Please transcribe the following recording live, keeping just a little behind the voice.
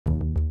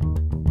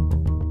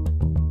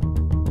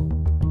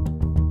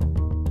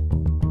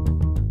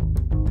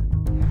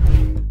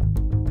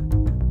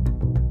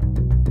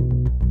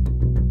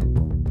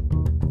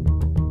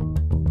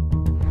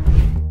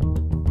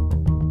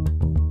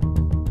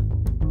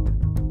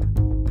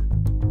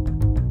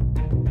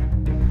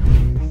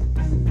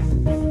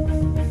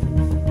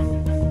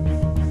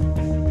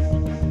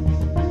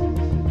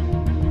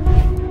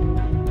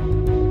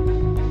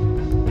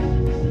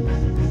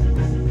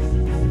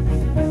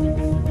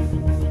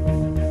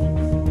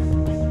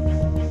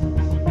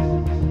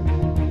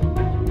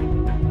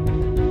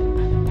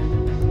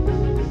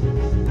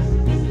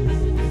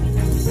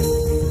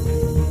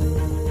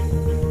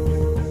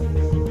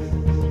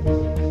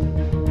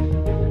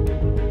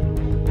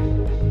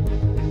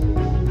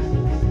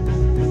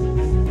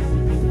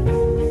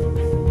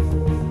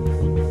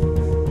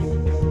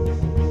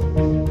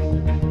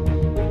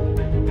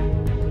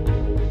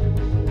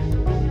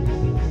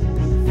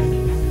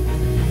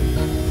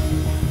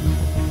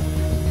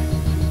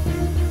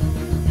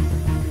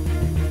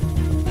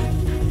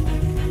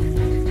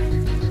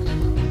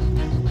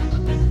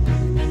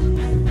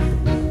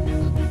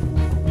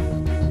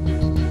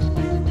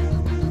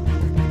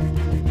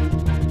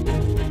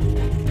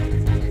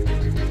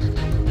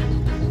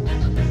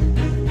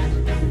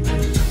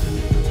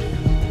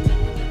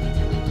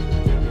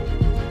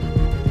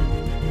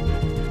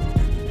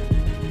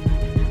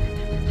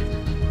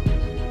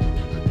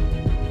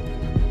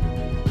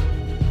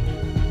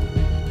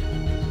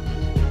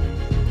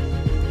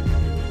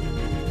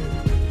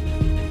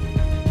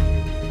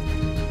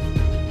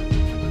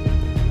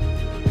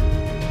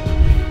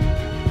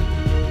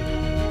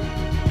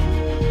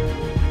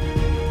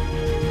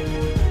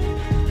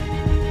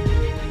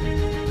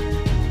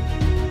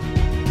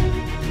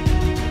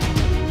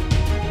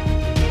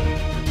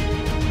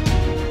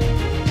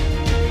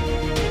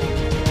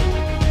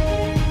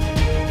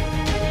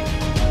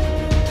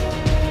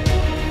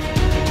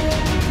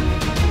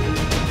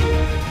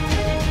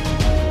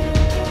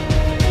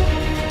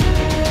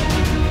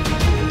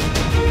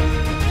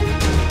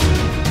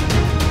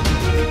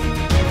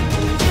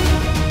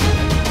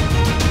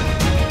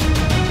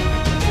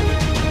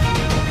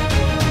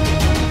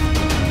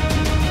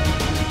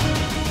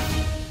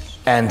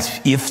And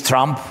if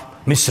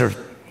Mr.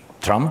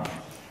 Trump,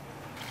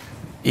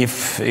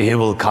 if he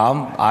will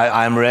come,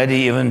 I'm ready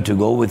even to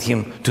go with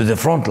him to the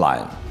front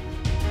line.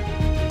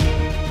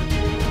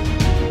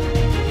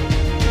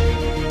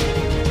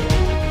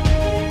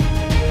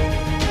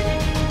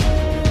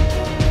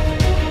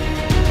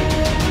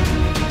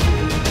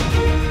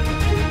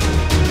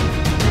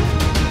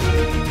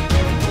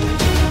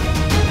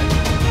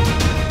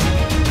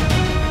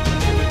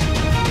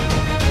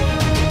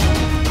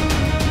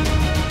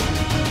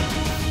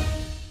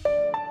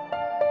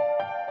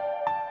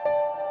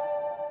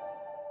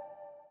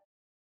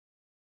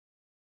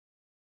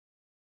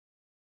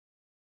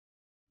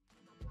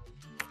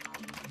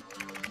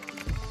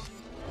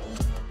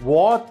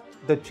 What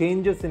the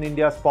changes in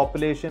India's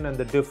population and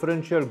the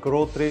differential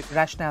growth rate.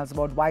 Rationales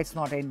about why it's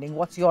not ending.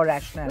 What's your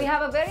rationale? We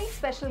have a very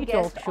special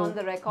guest on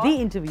the record. The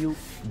interview.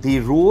 The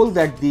role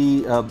that the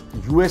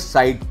US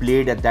side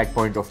played at that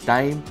point of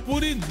time.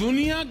 पूरी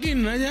दुनिया की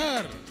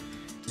नजर.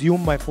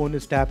 Assume my phone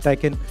is tapped. I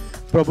can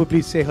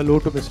probably say hello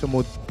to Mr.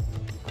 Modi.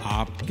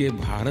 आपके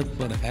भारत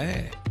पर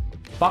है.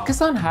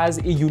 Pakistan has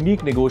a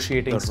unique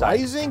negotiating style.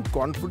 The rising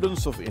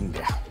confidence of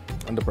India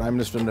under Prime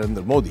Minister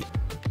Narendra Modi.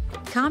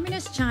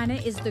 Communist China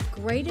is the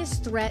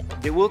greatest threat.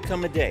 There will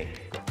come a day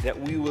that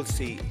we will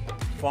see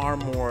far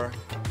more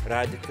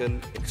radical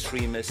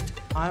extremist.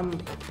 I'm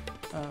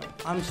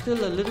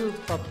still a little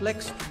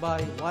perplexed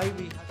by why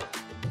we.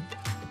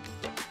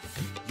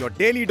 Your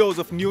daily dose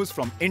of news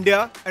from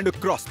India and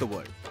across the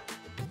world.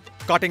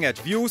 Cutting edge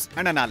views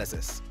and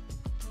analysis.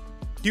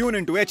 Tune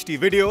into HT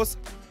videos.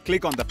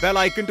 Click on the bell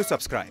icon to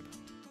subscribe.